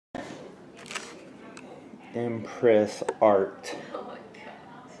Impress Art. Oh my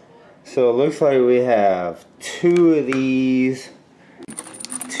god. So it looks like we have 2 of these,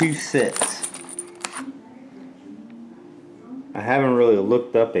 2 sets. I haven't really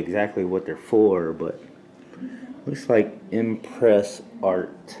looked up exactly what they're for, but looks like Impress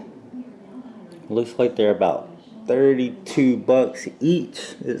Art. Looks like they're about 32 bucks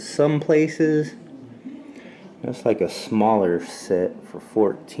each at some places. That's like a smaller set for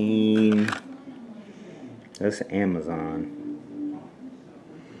 14. That's Amazon.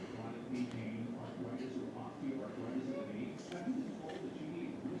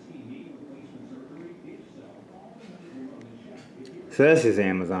 So that's just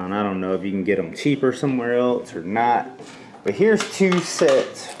Amazon. I don't know if you can get them cheaper somewhere else or not. But here's 2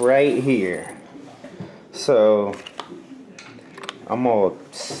 sets right here. So I'm all,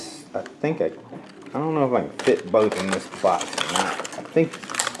 I don't know if I can fit both in this box or not. I think,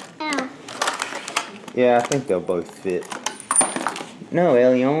 yeah, I think they'll both fit. No,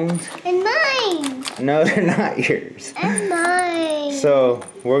 Eliones. And mine. No, they're not yours. And mine. So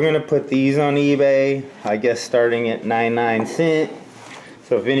we're gonna put these on eBay, I guess starting at 99 cents.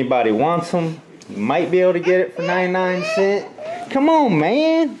 So if anybody wants them, you might be able to get it for 99 cents. Come on,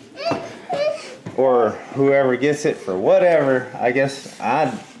 man. Or whoever gets it for whatever. I guess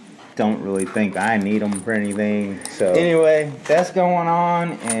I don't really think I need them for anything. So anyway, that's going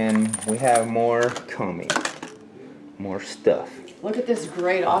on, and we have more coming. More stuff. Look at this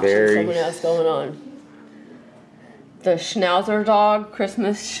great auction someone has going on. The Schnauzer dog,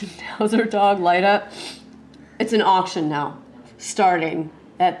 Christmas Schnauzer dog light up. It's an auction now, starting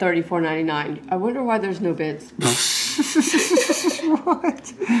at $34.99. I wonder why there's no bids.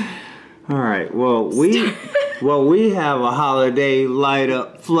 What? All right. Well, we have a holiday light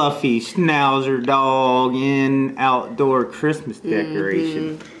up fluffy Schnauzer dog in outdoor Christmas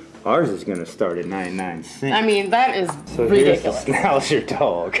decoration. Ours is gonna start at 99 cents. I mean, that is so ridiculous. Here's the Schnauzer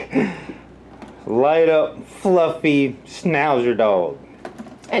dog. Light up fluffy Schnauzer dog.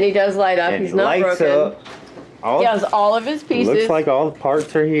 And he does light up. And he's not broken. Up. He has all of his pieces. Looks like all the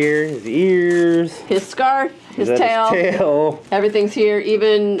parts are here. His ears. His scarf. His tail. Everything's here.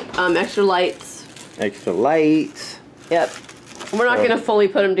 Even extra lights. Extra lights. Yep. We're not going to fully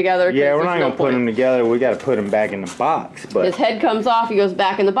put them together. Yeah, we're not going to put them together. We got to put them back in the box. But his head comes off. He goes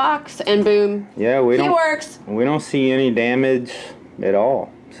back in the box, and boom. Yeah, he works. We don't see any damage at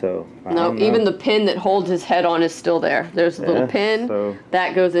all. So no, even the pin that holds his head on is still there. There's a little pin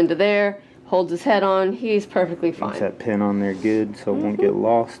that goes into there. Holds his head on. He's perfectly fine. Puts that pin on there good so it won't get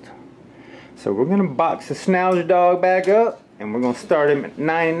lost. So we're going to box the Schnauzer dog back up, and we're going to start him at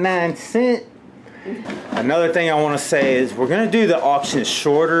 99 cents. Another thing I want to say is we're going to do the auction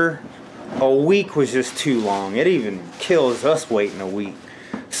shorter. A week was just too long. It even kills us waiting a week.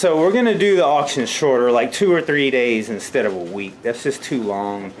 So we're going to do the auction shorter, like 2 or 3 days instead of a week. That's just too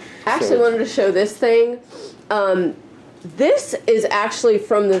long. I actually wanted to show this thing. This is actually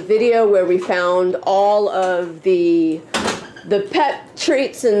from the video where we found all of the pet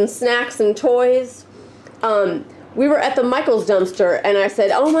treats and snacks and toys. We were at the Michael's dumpster, and I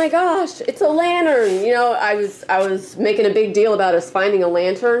said, "Oh my gosh, it's a lantern!" You know, I was making a big deal about us finding a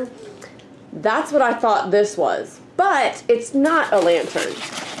lantern. That's what I thought this was, but it's not a lantern.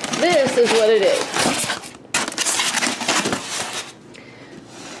 This is what it is.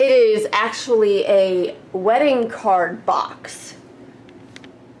 It is actually a wedding card box.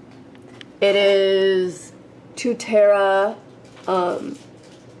 It is 2-tera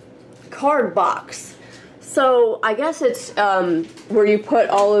card box. So I guess it's where you put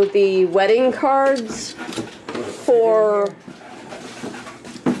all of the wedding cards for,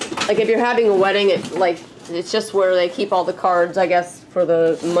 like if you're having a wedding, it's just where they keep all the cards, I guess, for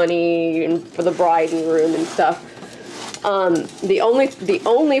the money and for the bride and groom and stuff. The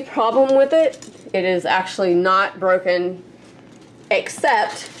only problem with it, it is actually not broken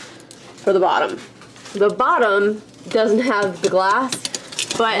except for the bottom. The bottom doesn't have the glass,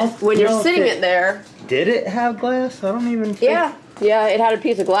 but when you're sitting it there... Did it have glass? I don't even think... Yeah, it had a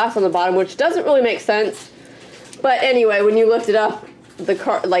piece of glass on the bottom, which doesn't really make sense. But anyway, when you lift it up, the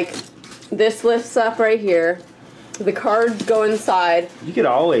card, like, this lifts up right here. The cards go inside. You could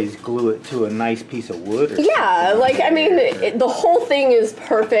always glue it to a nice piece of wood or something. Yeah, like, I mean, the whole thing is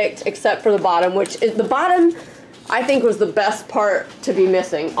perfect except for the bottom, which is the bottom, I think, was the best part to be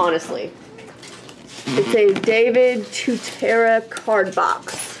missing, honestly. It's a David 2-tera card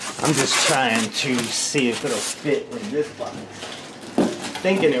box. I'm just trying to see if it'll fit in this box.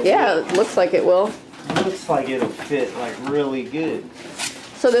 Thinking it will. Yeah, it looks like it will. It looks like it'll fit, like, really good.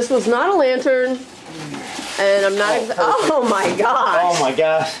 So this was not a lantern, and I'm not... Oh my gosh! Oh my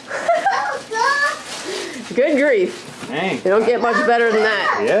gosh! Good grief. Dang. You don't get much better than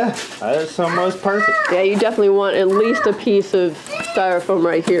that. Yeah, that's almost perfect. Yeah, you definitely want at least a piece of styrofoam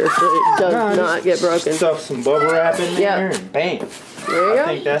right here so it does not get broken. Stuff some bubble wrap in there Yep. and bam. There you I go.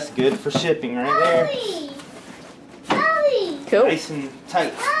 think that's good for shipping right there. Cool. Nice and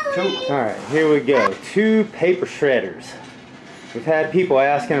tight. Cool. Alright, here we go. 2 paper shredders. We've had people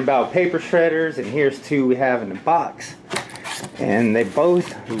asking about paper shredders, and here's 2 we have in the box. And they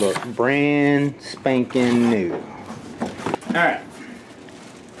both look brand spanking new. Alright.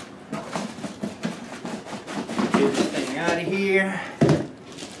 Get this thing out of here.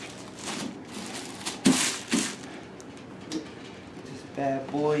 This bad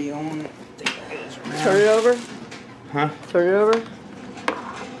boy on. Turn it over. Huh? Turn it over.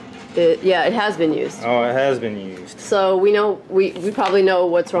 Yeah, it has been used. Oh, it has been used. So we know, we probably know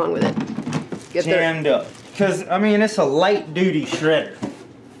what's wrong with it. Jammed up. Because, I mean, it's a light duty shredder.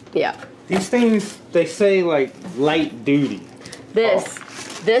 Yeah. These things, they say like light duty.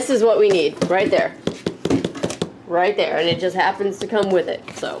 This is what we need right there. Right there. And it just happens to come with it.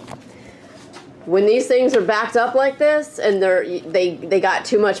 So when these things are backed up like this and they got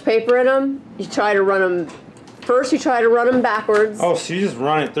too much paper in them, you try to run them. First, you try to run them backwards. Oh, so you just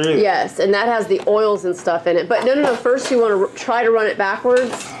run it through? Yes, and that has the oils and stuff in it. But no. First, you want to try to run it backwards.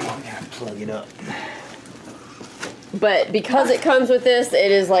 Oh, I gotta plug it up. But because it comes with this,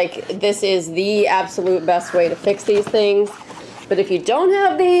 it is like, this is the absolute best way to fix these things. But if you don't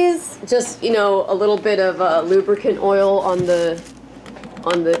have these, just, you know, a little bit of lubricant oil on the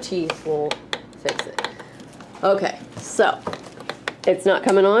teeth will fix it. Okay, so it's not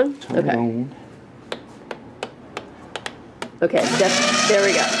coming on? Okay. Okay, there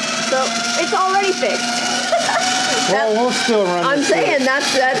we go. So it's already fixed. Well, we'll still run I'm this saying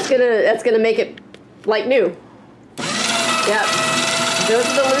that's gonna make it like new. Yep. Those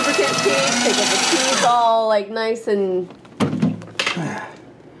are the lubricant teeth. They get the teeth all like nice and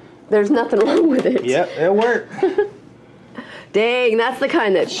there's nothing wrong with it. Yep, it worked. Dang, that's the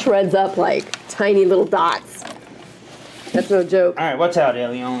kind that shreds up like tiny little dots. That's no joke. Alright, watch out,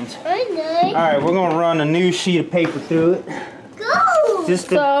 aliens. I know. Alright, we're gonna run a new sheet of paper through it. Go. Just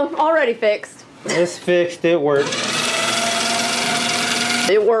to, So, already fixed. it's fixed, it worked.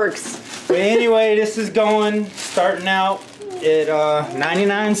 It works. But anyway, this is starting out at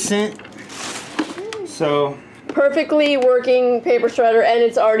 99 cents. So, Perfectly working paper shredder, and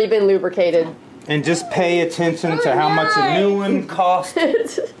it's already been lubricated. and just pay attention to how much a new one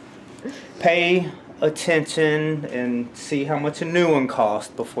costs. Pay attention and see how much a new one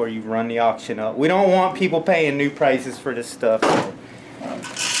costs before you run the auction up. We don't want people paying new prices for this stuff.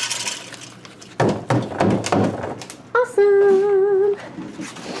 Awesome.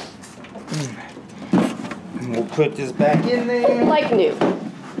 We'll put this back in there. Like new.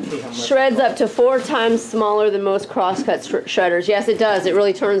 See how much- Shreds up to 4 times smaller than most crosscut shredders. Yes, it does. It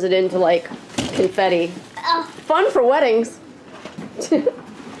really turns it into like confetti. Fun for weddings.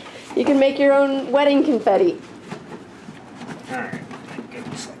 You can make your own wedding confetti. Alright,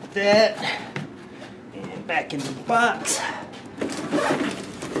 just like that. And back in the box.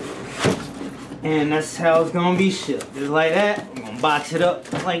 And that's how it's gonna be shipped. Just like that. I'm gonna box it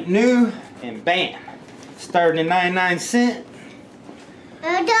up like new, and bam. Starting at 99 cents.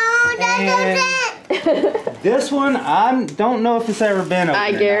 This one, I don't know if it's ever been opened.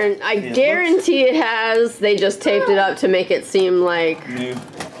 I guarantee it has. They just taped it up to make it seem like New.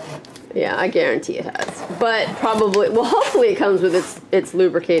 Yeah, I guarantee it has. But probably, well, hopefully it comes with its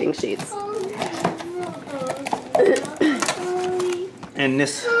lubricating sheets. And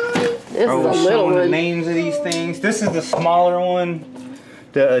this This are is we a little showing the one. names of these things? This is the smaller one,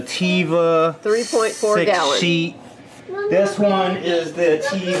 the Ativa 3.4 gallon. sheet. This one is the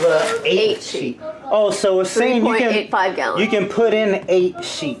Ativa 8 sheet. Oh, so it's saying you 3.85 gallon. you can put in 8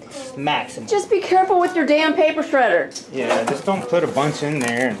 sheets maximum. Just be careful with your damn paper shredder. Yeah, just don't put a bunch in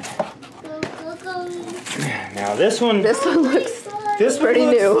there. Now this one This one looks this one pretty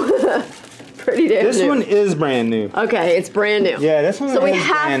looks- new. Pretty damn This new. one is brand new. Okay, it's brand new. Yeah, this one So we is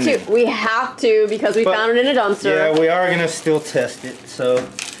brand new. have to because we But- found it in a dumpster. Yeah, we are gonna still test it, so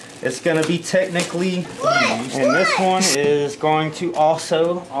it's gonna be technically used. And this one is going to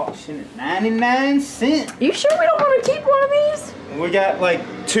also auction at 99 cents. You sure we don't want to keep one of these? We got like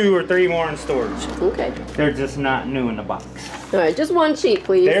 2 or 3 more in storage. Okay. They're just not new in the box. All right, just one sheet,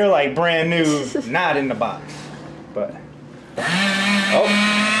 please. They're like brand new, not in the box. But oh,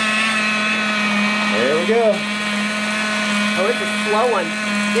 there we go. Oh, it's a slow one.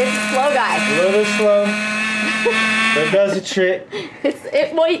 It's a slow guy. A little slow, but it does a trick.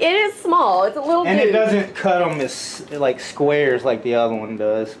 Well, it is small. It's a little And dude. it doesn't cut them as like squares like the other one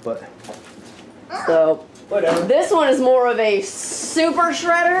does, but So Whatever. This one is more of a super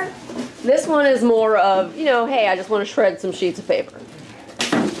shredder. This one is more of, you know, hey, I just want to shred some sheets of paper.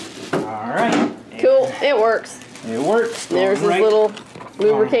 Alright. Cool, it works. It works. There's his little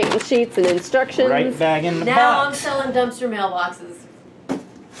lubricating sheets and instructions. Right back in the now box. I'm selling dumpster mailboxes.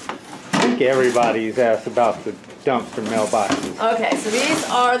 I think everybody's asked about the dumpster mailboxes. Okay, so these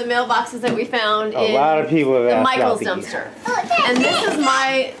are the mailboxes that we found A in lot of people have the asked Michael's about these. dumpster. And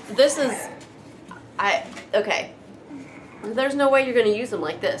okay. There's no way you're going to use them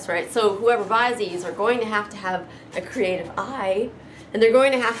like this, right? So whoever buys these are going to have a creative eye, and they're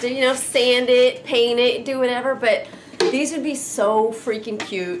going to have to, you know, sand it, paint it, do whatever, but these would be so freaking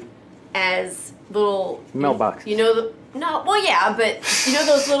cute as little Mailboxes. You know, well, yeah, but you know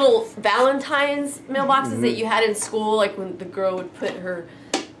those little Valentine's mailboxes that you had in school, like when the girl would put her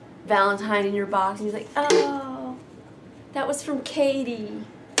Valentine in your box, and you're like, oh, that was from Katie.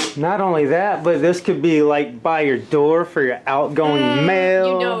 Not only that, but this could be like by your door for your outgoing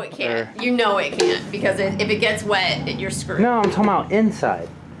mail. You know it can't. You know it can't, because if it gets wet, you're screwed. No, I'm talking about inside.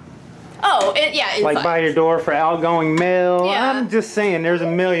 Oh, yeah, inside. Like by your door for outgoing mail. Yeah. I'm just saying, there's a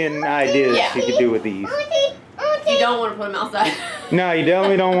million ideas you could do with these. You don't want to put them outside. No, you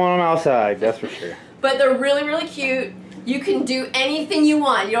definitely don't want them outside, that's for sure. But they're really, really cute. You can do anything you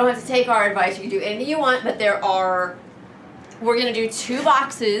want. You don't have to take our advice. You can do anything you want, but we're going to do 2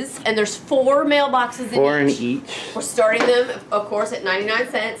 boxes, and there's 4 mailboxes in each. 4 in each. We're starting them, of course, at 99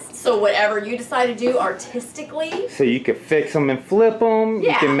 cents. So whatever you decide to do artistically. So you could fix them and flip them.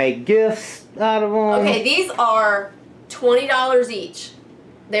 Yeah. You can make gifts out of them. Okay, these are $20 each.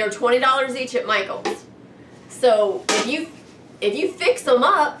 They were $20 each at Michael's. So if you fix them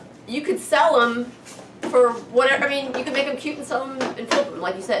up, you could sell them for whatever. I mean, you could make them cute and sell them and flip them,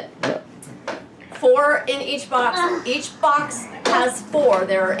 like you said. Yep. 4 in each box. Each box has 4.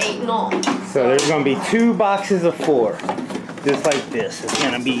 There are 8 in all. So there's going to be 2 boxes of 4. Just like this. It's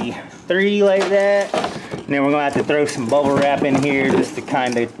going to be 3 like that. And then we're going to have to throw some bubble wrap in here just to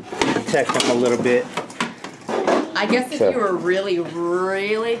kind of protect them a little bit. I guess if you were really,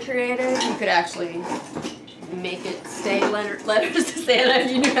 really creative, you could actually make it say letters to Santa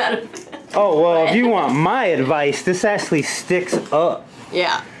if you knew how to. Oh, well, if you want my advice, this actually sticks up.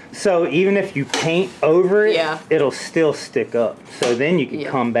 Yeah. So even if you paint over it, Yeah. it'll still stick up. So then you can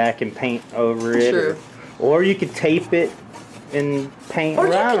come back and paint over it. True. Or you could tape it and paint Or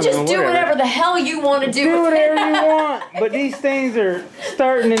you around could just do whatever the hell you want to do Do with whatever it. you want. But these things are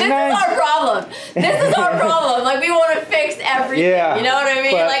starting at This is 9. our problem. This is our problem. Like, we want to fix everything. Yeah, You know what I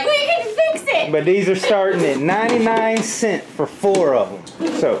mean? but- Like, we can fix it. But these are starting at 99 cents for 4 of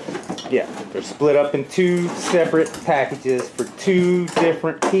them. So, yeah, they're split up in 2 separate packages for 2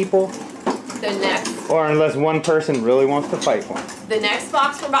 different people. The next Or unless one person really wants to fight one. The next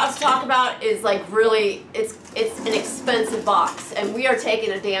box we're about to talk about is like really, it's an expensive box, and we are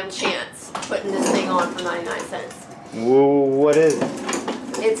taking a damn chance putting this thing on for 99 cents. Whoa, what is it?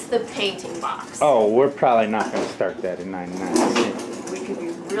 It's the painting box. Oh, we're probably not going to start that at 99 cents. We could be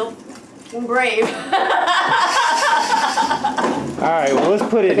real fucking brave. Alright, well, let's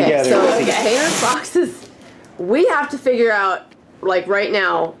put it together. So painter's boxes, we have to figure out, like right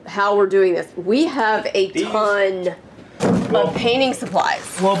now, how we're doing this. We have a ton of painting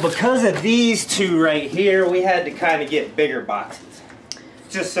supplies. Well, because of these 2 right here, we had to kind of get bigger boxes.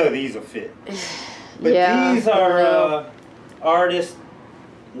 Just so these will fit. But Yeah, these are artist,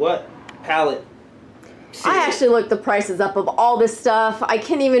 palette. I actually looked the prices up of all this stuff. I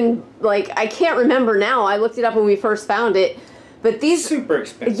can't even, I can't remember now. I looked it up when we first found it. But these... Super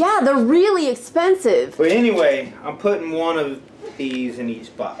expensive. Yeah, they're really expensive. But anyway, I'm putting one of these in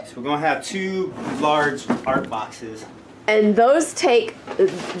each box. We're going to have 2 large art boxes. And those take...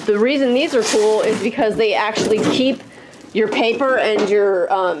 The reason these are cool is because they actually keep your paper and your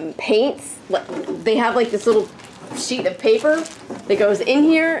paints. They have like this little sheet of paper that goes in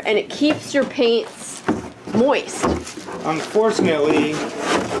here, and it keeps your paints moist. Unfortunately,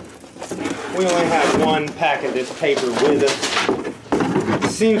 we only have 1 pack of this paper with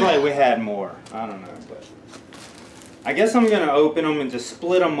us. Seems like we had more. I don't know, but I guess I'm gonna open them and just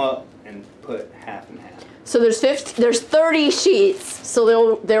split them up and put half and half. So there's 30 sheets,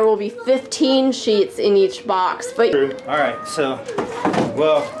 so there will be 15 sheets in each box. But True. All right, so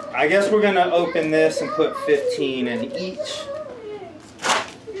I guess we're gonna open this and put 15 in each,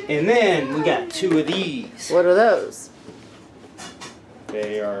 and then we got 2 of these. what are those?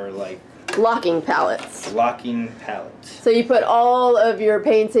 They are like Locking palettes. locking palettes. So you put all of your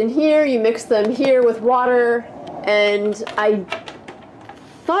paints in here, you mix them here with water, and I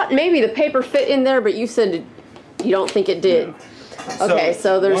thought maybe the paper fit in there, but you said you don't think it did. No. Okay,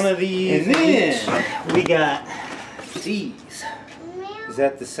 so there's one of these. And then we got these. Is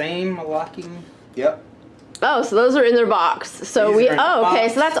that the same locking? Yep. Oh, so those are in their box. So These we are in the okay,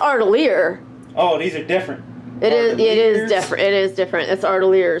 box. so that's Ardelier. Oh, these are different. It is different. It is different. It's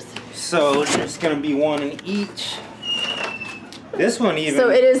Ardeliers. So there's gonna be one in each. This one even. So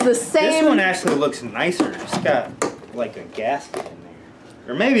it is the same. This one actually looks nicer. It's got like a gasket in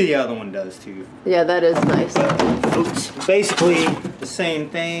there, or maybe the other one does too. Yeah, that is nice. Oops. Basically the same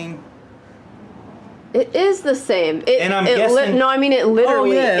thing. It is the same. And I'm guessing. No, I mean it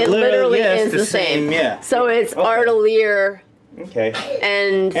literally. Oh, yeah, it literally yeah, it's is the same. Yeah. So it's Okay. Ardelier. Okay.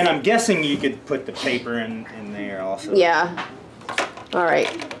 And I'm guessing you could put the paper in there also. yeah. All right.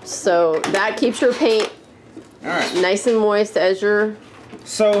 So that keeps your paint All right. nice and moist as you're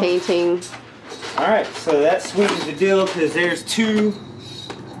painting. All right. So that sweetens the deal because there's 2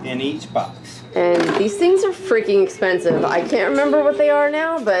 in each box. And these things are freaking expensive. I can't remember what they are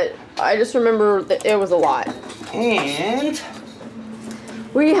now, but I just remember that it was a lot. And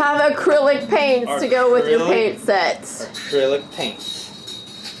we have acrylic paints to go with your paint sets. Acrylic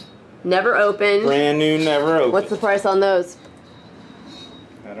paints. Never opened. Brand new, never opened. What's the price on those?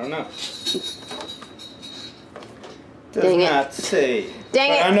 I don't know. Dang Does it. not say. Dang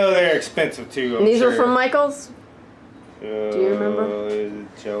But it. I know they're expensive too. And these are from Michael's? Do you remember? Is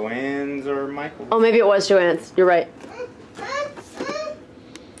it Joann's or Michael's? Oh, maybe it was Joann's. You're right.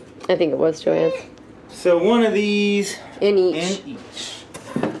 I think it was Joann's. So one of these In each.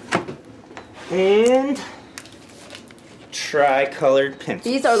 And tri-colored pencils.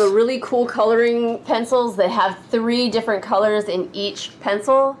 These are the really cool coloring pencils that have 3 different colors in each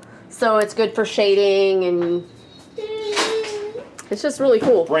pencil. So it's good for shading and it's just really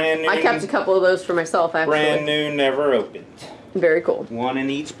cool. Brand new. I kept a couple of those for myself actually. Brand new, never opened. Very cool. 1 in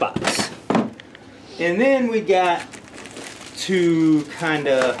each box. And then we got 2 kind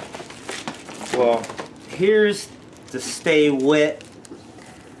of, well, here's the Stay Wet.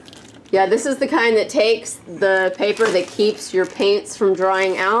 Yeah, this is the kind that takes the paper that keeps your paints from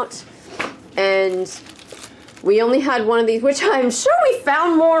drying out. And we only had one of these, which I'm sure we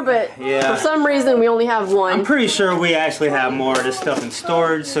found more, but Yeah. for some reason we only have one. I'm pretty sure we actually have more of this stuff in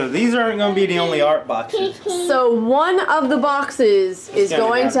storage, so these aren't going to be the only art boxes. So one of the boxes is gonna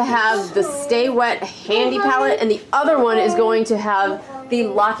going have to have the Stay Wet handy palette, and the other one is going to have the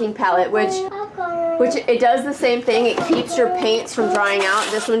locking palette, which it does the same thing. It keeps your paints from drying out.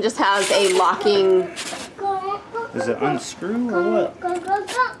 This one just has a locking. Does it unscrew or what?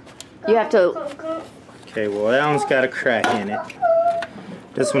 You have to. Okay, well that one's got a crack in it.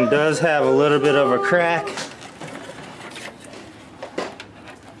 This one does have a little bit of a crack.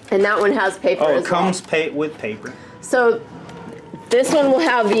 And that one has paper Oh, as it comes with paper. So this one will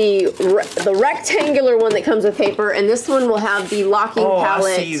have the rectangular one that comes with paper, and this one will have the locking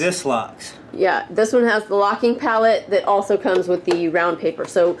palette. I see, this locks. Yeah, this one has the locking palette that also comes with the round paper.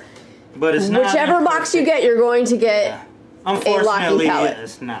 So But it's not whichever box you get, you're going to get Unfortunately, palette.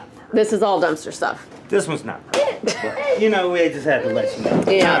 it's not. This is all dumpster stuff. This one's not perfect, but, you know, we just had to let you know.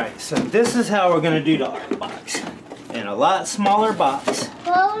 Yeah. Alright, so this is how we're going to do the art box. In a lot smaller box.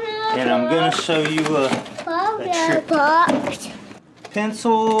 And I'm going to show you a trick.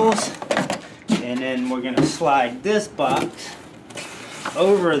 Pencils. And then we're going to slide this box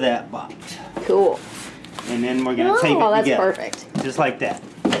over that box. Cool. And then we're going to tape it that's together. perfect. Just like that.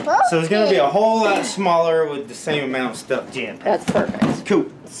 So it's going to be a whole lot smaller with the same amount of stuff jammed. That's perfect. Cool.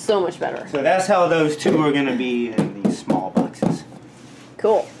 So much better. So that's how those 2 are going to be in these small boxes.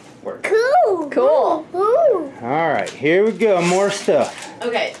 Cool. Work. Cool. Alright, here we go. More stuff.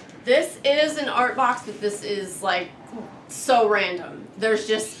 Okay, this is an art box, but this is like so random. There's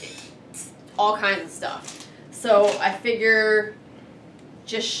just all kinds of stuff. So I figure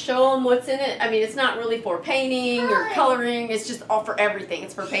just show them what's in it. I mean, it's not really for painting or coloring. It's just all for everything.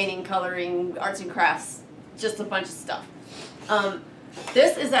 It's for painting, coloring, arts and crafts, just a bunch of stuff.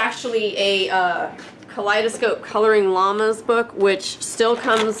 This is actually a Kaleidoscope Coloring Llamas book, which still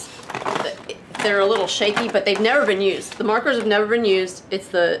comes, they're a little shaky, but they've never been used. The markers have never been used. It's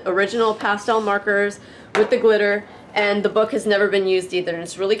the original pastel markers with the glitter, and the book has never been used either. And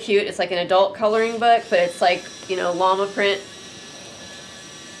it's really cute. It's like an adult coloring book, but it's like, you know, llama print.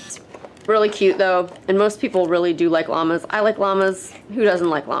 It's really cute though, and most people really do like llamas. I like llamas. Who doesn't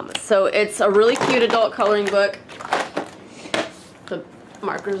like llamas? So it's a really cute adult coloring book. The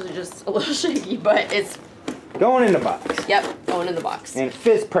markers are just a little shaky, but it's Going in the box. Yep, going in the box. And it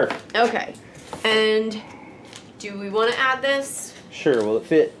fits perfect. Okay. And do we want to add this? Sure, will it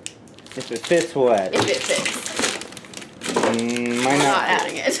fit? If it fits, we'll add it. If it fits. Might We're not not fit.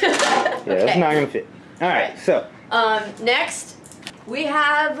 adding it. Yeah, it's not going to fit. Alright, so. Next, We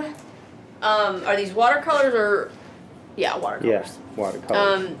have, are these watercolors or, yeah, watercolors. Yes,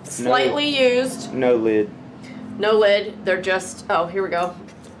 watercolors. Slightly used. No lid. No lid. They're just, oh, here we go.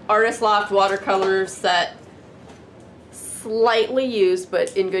 Artist locked watercolors that slightly used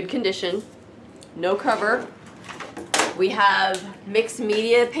but in good condition. No cover. We have mixed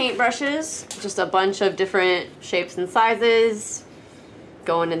media paintbrushes, just a bunch of different shapes and sizes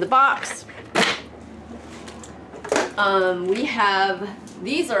going in the box. We have,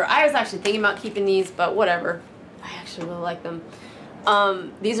 these are, I was actually thinking about keeping these, but whatever. I actually really like them.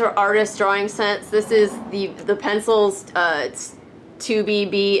 These are artist drawing sets. This is the pencils, it's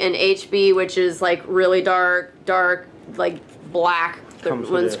 2BB and HB, which is like really dark, like black. The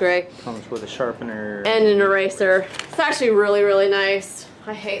one's gray. Comes with a sharpener. And an eraser. It's actually really, really nice.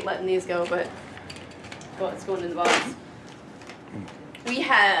 I hate letting these go, but it's going in the box. We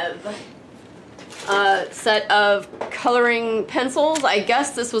have a set of coloring pencils. I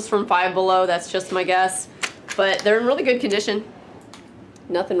guess this was from Five Below. That's just my guess. But they're in really good condition.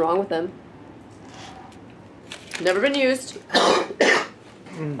 Nothing wrong with them. Never been used.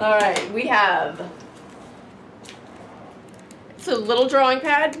 Alright, we have... It's a little drawing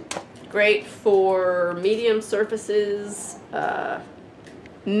pad, great for medium surfaces,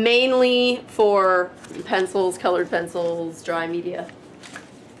 mainly for pencils, colored pencils, dry media.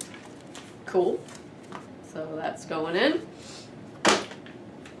 Cool. So that's going in.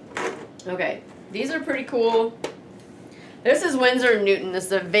 Okay, these are pretty cool. This is Winsor & Newton. This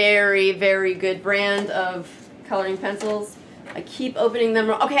is a very, very good brand of coloring pencils. I keep opening them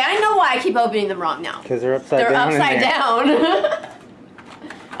wrong. Okay, I know why I keep opening them wrong now. Because they're upside down. They're upside down.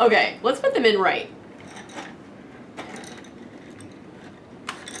 Okay, let's put them in right.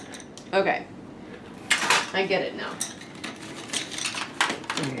 Okay. I get it now.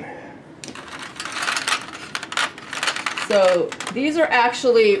 So, these are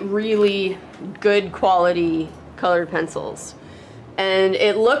actually really good quality colored pencils. And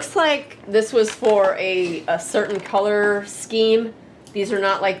it looks like this was for a certain color scheme. These are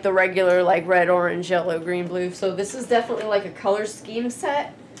not like the regular like red, orange, yellow, green, blue. So this is definitely like a color scheme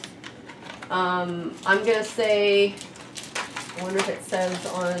set. I'm gonna say, I wonder if it says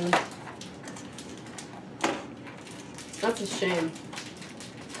on, that's a shame.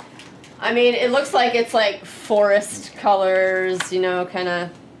 I mean, it looks like it's like forest colors, you know, kind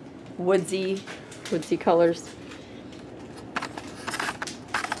of woodsy colors.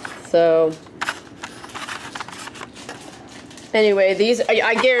 So, anyway, these,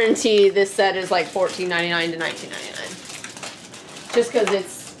 I guarantee this set is like $14.99 to $19.99. Just because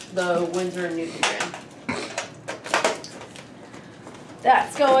it's the Winsor & Newton brand.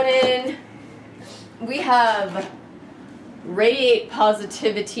 That's going in. We have Radiate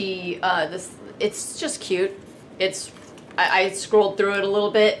Positivity. It's just cute. I scrolled through it a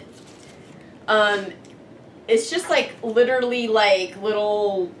little bit. It's just like literally like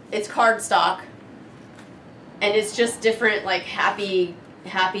little, it's cardstock, and it's just different like happy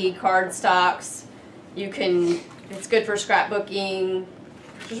cardstocks. It's good for scrapbooking.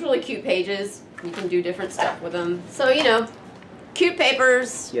 Just really cute pages. You can do different stuff with them. So, you know, cute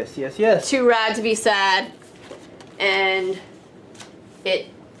papers. Yes, yes, yes. Too rad to be sad. And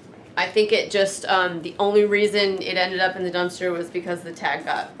I think it just, the only reason it ended up in the dumpster was because the tag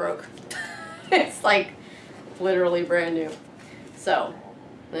got broke. It's like literally brand new. So,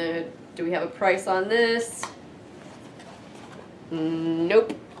 do we have a price on this?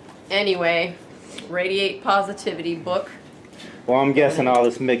 Nope. Anyway, Radiate Positivity book. Well, I'm guessing all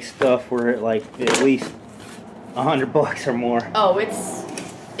this mixed stuff we're at like at least $100 or more. Oh, it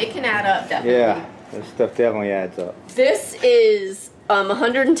can add up, definitely. Yeah, this stuff definitely adds up. This is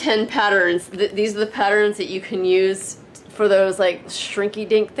 110 patterns. These are the patterns that you can use for those like shrinky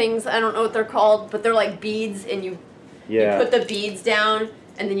dink things. I don't know what they're called, but they're like beads, and you put the beads down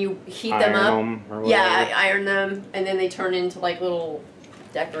and then you heat them up. Them or yeah, I iron them, and then they turn into like little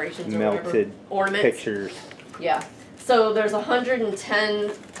decorations or melted ornaments. Pictures. Yeah. So there's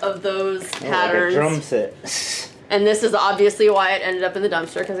 110 of those patterns. Like a drum set. And this is obviously why it ended up in the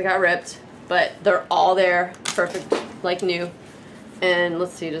dumpster, because it got ripped. But they're all there, perfect, like new. And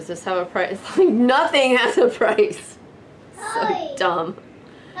let's see, does this have a price? Like nothing has a price. So dumb.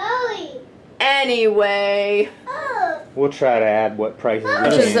 Hollie. Anyway. Oh. We'll try to add what prices we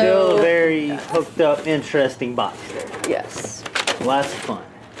Which can. is Still very hooked up, interesting box there. Yes. Lots of fun.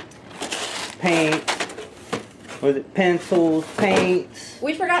 Paint. Was it pencils, paints?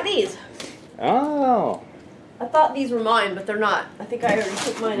 We forgot these. Oh. I thought these were mine, but they're not. I think I already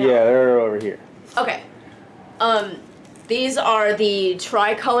took mine out. Yeah, they're over here. Okay. These are the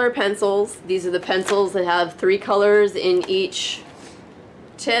tricolor pencils. These are the pencils that have 3 colors in each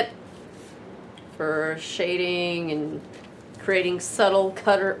tip for shading and creating subtle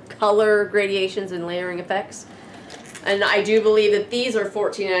color gradations and layering effects. And I do believe that these are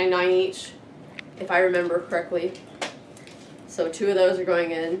 $14.99 each, if I remember correctly. So 2 of those are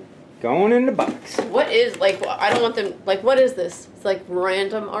going in. Going in the box. What is, like, I don't want them, like, what is this? It's like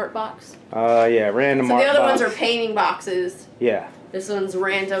random art box? Yeah, random art box. So the other ones are painting boxes. Yeah. This one's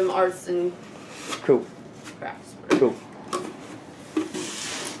random arts and cool. crafts. Cool.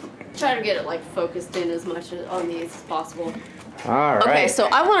 Try to get it, like, focused in as much on these as possible. All right. Okay, so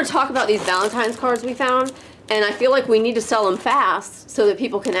I want to talk about these Valentine's cards we found, and I feel like we need to sell them fast so that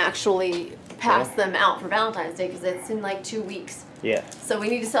people can actually pass them out for Valentine's Day, because it's in like 2 weeks. Yeah. So we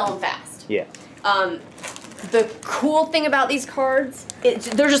need to sell them fast. Yeah. The cool thing about these cards,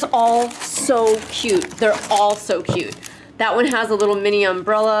 they're just all so cute. They're all so cute. That one has a little mini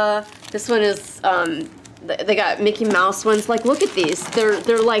umbrella. This one is, they got Mickey Mouse ones. Like, look at these.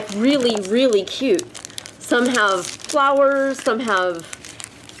 They're like really, really cute. Some have flowers, some have,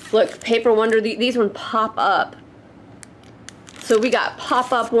 look, Paper Wonder. These ones pop up. So we got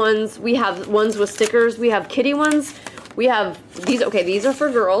pop-up ones. We have ones with stickers. We have kitty ones. We have these, okay, these are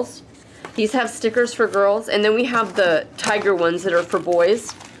for girls. These have stickers for girls. And then we have the tiger ones that are for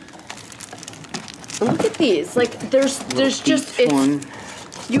boys. And look at these. Like, there's just,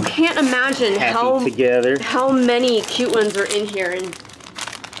 you can't imagine how many cute ones are in here.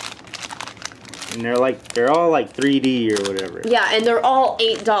 And they're all like 3D or whatever. Yeah, and they're all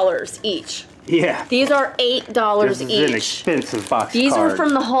 $8 each. Yeah. These are $8 this is each. an expensive box These card. are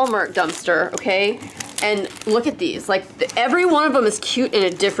from the Hallmark dumpster, okay? And look at these. Like, every one of them is cute in a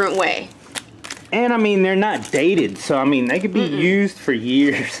different way. And I mean, they're not dated, so I mean, they could be used for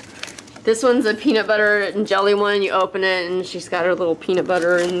years. This one's a peanut butter and jelly one. You open it, and she's got her little peanut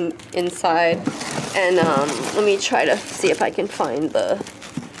butter inside. And let me try to see if I can find the...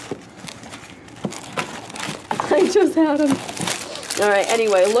 I just had them. All right,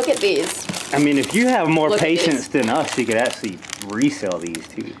 anyway, look at these. I mean, if you have more patience than us, you could actually resell these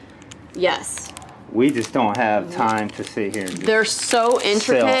too. Yes. We just don't have time to sit here and they're so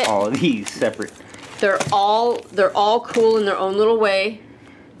intricate. Sell all of these separate. They're all cool in their own little way.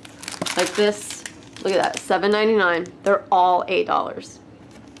 Like this. Look at that, $7.99. They're all $8.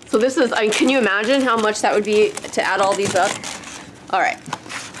 So this is, I mean, can you imagine how much that would be to add all these up? All right.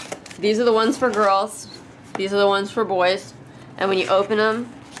 These are the ones for girls. These are the ones for boys. And when you open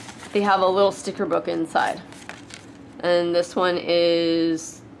them, they have a little sticker book inside. And this one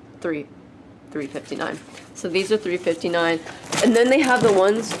is $3.59. So these are $3.59. And then they have the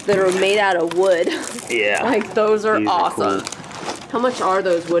ones that are made out of wood. Yeah. Like, those are these awesome. Are cool. How much are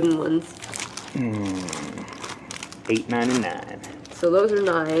those wooden ones? $8.99. So those are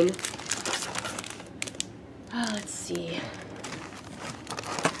 9. Let's see.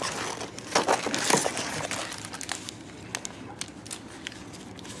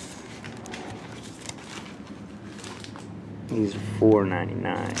 These are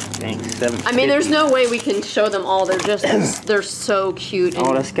 $4.99. Dang, $7.50. I mean, there's no way we can show them all. They're just, they're so cute.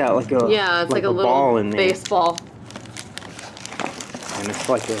 Oh, that's got like a, yeah, it's like a little ball in there. baseball. And it's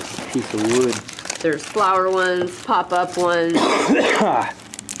like a piece of wood. There's flower ones, pop-up ones.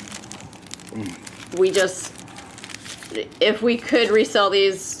 We just, if we could resell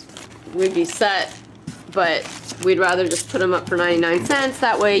these, we'd be set. But we'd rather just put them up for 99 cents.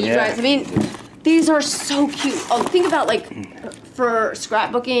 That way you guys, I mean, these are so cute. Oh, think about, like, for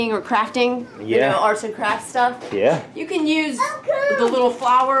scrapbooking or crafting, you know, arts and crafts stuff. Yeah. You can use the little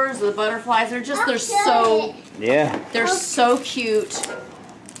flowers, the butterflies. They're just, they're so, they're so cute.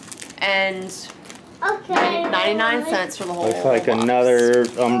 And 99 cents for the whole Looks like box. another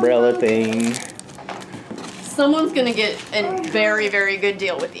umbrella thing. Someone's going to get a very, very good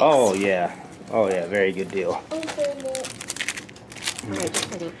deal with these. Oh, yeah. Oh, yeah. Very good deal.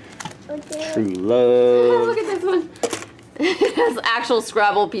 True love. Oh, look at this one. It has actual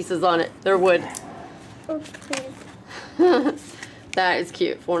Scrabble pieces on it. They're wood. That is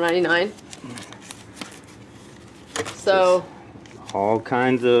cute. $4.99. So all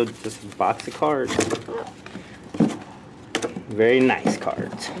kinds of just a box of cards. Very nice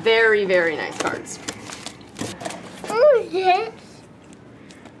cards. very, very nice cards.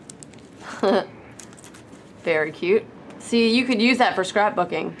 Very cute. See, you could use that for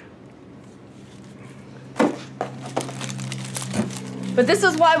scrapbooking. But this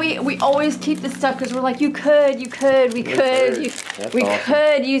is why we always keep this stuff, because we're like, we could use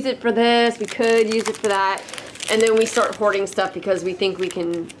it for this, we could use it for that. And then we start hoarding stuff because we think we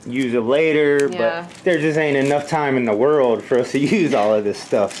can use it later, but there just ain't enough time in the world for us to use all of this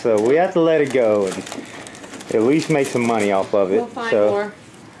stuff. So we have to let it go and at least make some money off of it. We'll find more.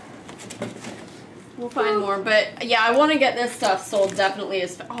 We'll find more, but yeah, I want to get this stuff sold definitely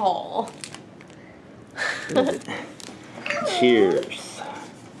as oh. Cheers.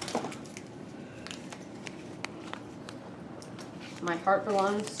 My heart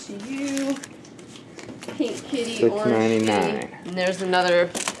belongs to you. Pink kitty, orange kitty. And there's another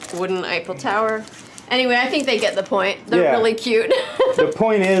wooden Eiffel Tower. Anyway, I think they get the point. They're really cute. The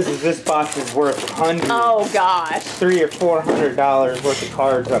point is this box is worth hundreds. Oh gosh. $300 or $400 worth of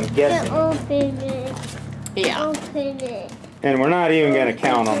cards, I'm guessing. Open it. Yeah. Open it. And we're not even gonna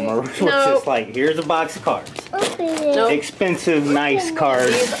count them. We're just like, here's a box of cards. Open it. Nope. Expensive, nice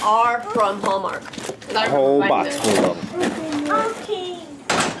cards. These are from Hallmark. A whole box full of them. Okay.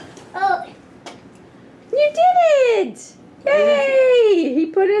 Oh. You did it! Yay! He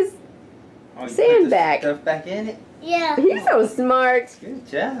put his sand back. Stuff back in it. Yeah. He's so smart. Good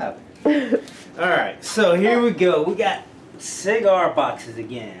job. Alright, so here we go. We got cigar boxes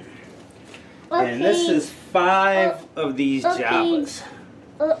again. Okay. And this is 5 of these Javas.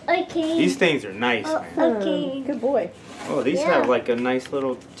 Okay. These things are nice, man. Okay. Good boy. Oh, these Yeah. have like a nice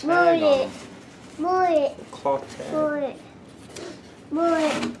little tag on them. More. Cloth tag.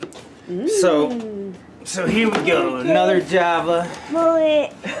 More. So here we go. Another Java. More. I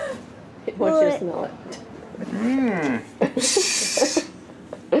want you to smell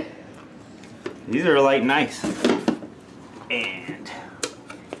it. These are like nice. And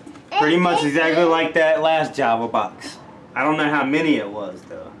pretty much exactly like that last Java box. I don't know how many it was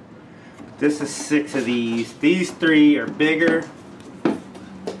though. This is 6 of these. These 3 are bigger.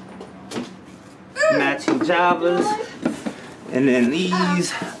 Matching Javas. And then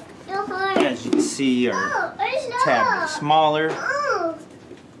these, as you can see, are a tad bit smaller.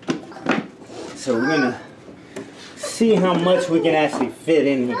 So we're gonna see how much we can actually fit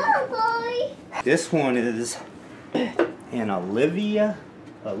in here. This one is an Oliva.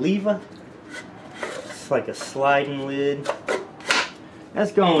 It's like a sliding lid.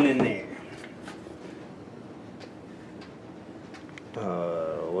 That's going in there.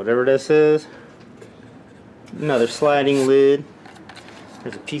 Whatever this is. Another sliding lid.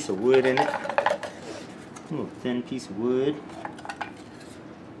 There's a piece of wood in it. A little thin piece of wood.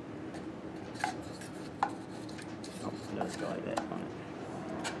 Oh, let's go like that on it.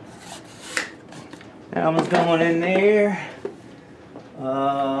 That one's going in there.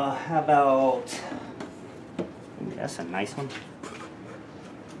 How about... Ooh, that's a nice one.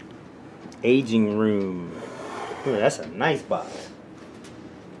 Aging room. Ooh, that's a nice box.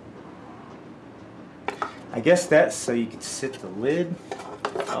 I guess that's so you can sit the lid.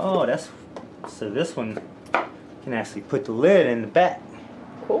 Oh, that's so this one can actually put the lid in the back.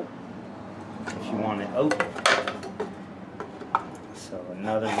 Cool. If you want it open. So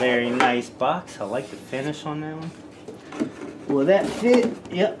another very nice box. I like the finish on that one. Will that fit?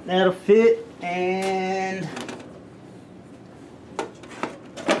 Yep, that'll fit. And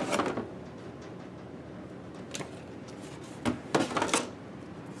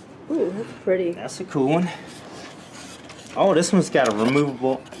Ooh, that's pretty. that's a cool one. Oh, this one's got a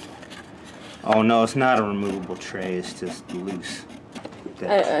removable. Oh no, it's not a removable tray. It's just loose.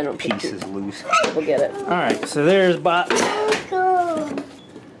 I don't think piece is loose. We'll get it. All right, so there's box.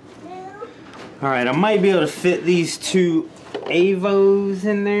 All right, I might be able to fit these 2 Avos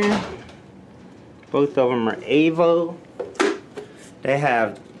in there. Both of them are Avo. They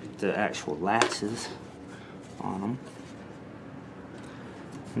have the actual latches on them.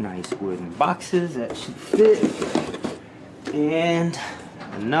 Nice wooden boxes that should fit. And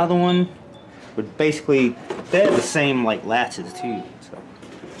another one would basically, they have the same like latches too.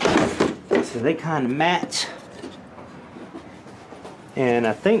 So they kind of match. And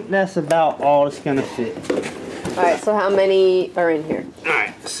I think that's about all it's gonna fit. Alright, so how many are in here?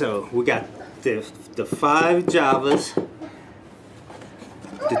 Alright, so we got the 5 Javas,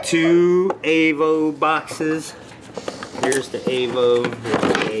 the 2 Avo boxes. Here's the Avo, here's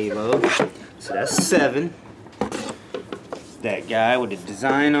the Avo. So that's 7. That guy with the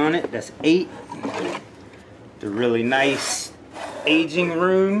design on it, that's 8. The really nice aging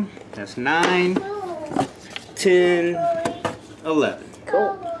room, that's 9. 10, 11.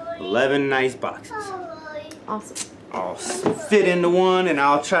 Cool. 11 nice boxes. Awesome. I'll fit into one and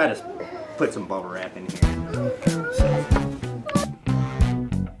I'll try to put some bubble wrap in here. So